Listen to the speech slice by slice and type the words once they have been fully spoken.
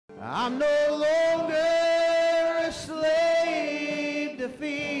I'm no longer a slave to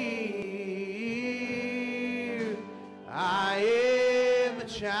fear. I am a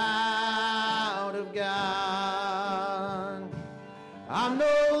child of God. I'm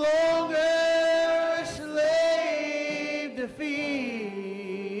no longer a slave to fear.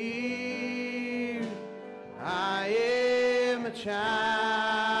 I am a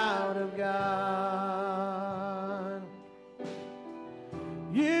child of God.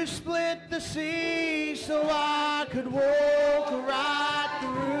 You split the sea so I could walk right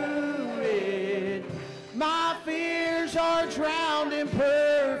through it. My fears are drowned in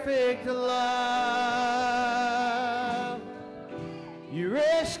perfect love. You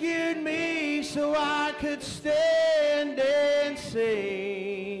rescued me so I could stand and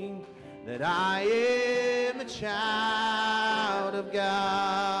sing that I am a child of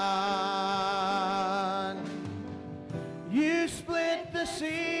God. You split the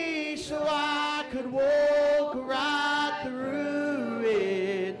sea so I could walk right through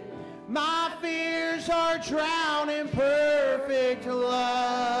it. My fears are drowned in perfect love.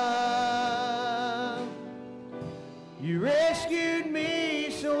 You rescued me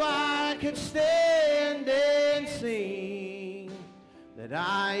so I could stand and sing that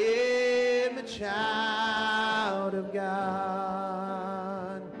I am a child of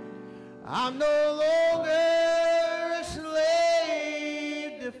God. I'm no longer a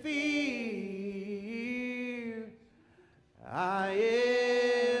slave to fear. I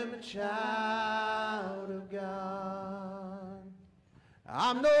am a child of God.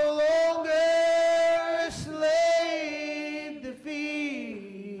 I'm no longer a slave to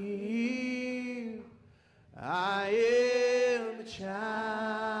fear. I am a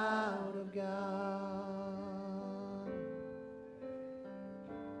child of God.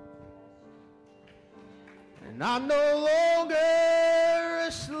 And I'm no longer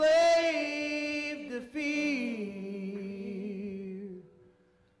a slave to fear.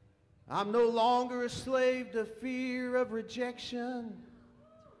 I'm no longer a slave to fear of rejection.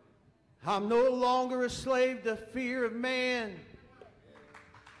 I'm no longer a slave to fear of man.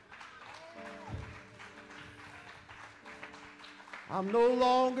 I'm no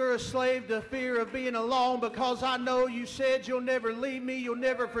longer a slave to fear of being alone, because I know you said you'll never leave me, you'll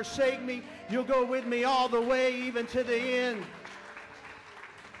never forsake me, you'll go with me all the way, even to the end.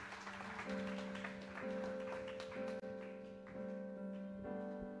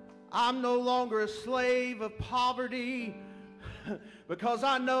 I'm no longer a slave of poverty, because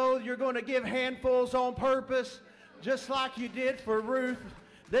I know you're going to give handfuls on purpose, just like you did for Ruth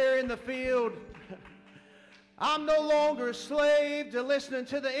there in the field. I'm no longer a slave to listening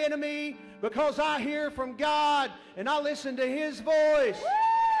to the enemy, because I hear from God and I listen to His voice.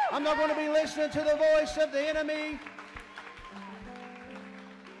 I'm not going to be listening to the voice of the enemy.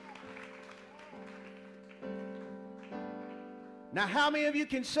 Now, how many of you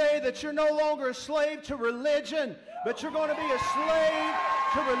can say that you're no longer a slave to religion, but you're going to be a slave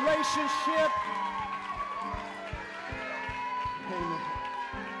to relationship? Amen.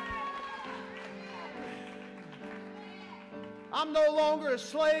 I'm no longer a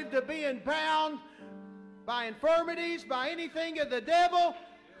slave to being bound by infirmities, by anything of the devil,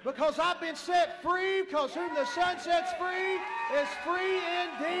 because I've been set free, because whom the Son sets free is free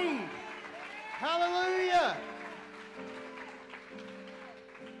indeed. Hallelujah.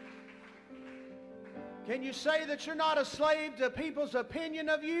 Can you say that you're not a slave to people's opinion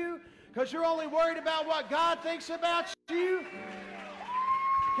of you, because you're only worried about what God thinks about you?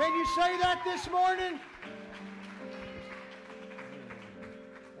 Can you say that this morning?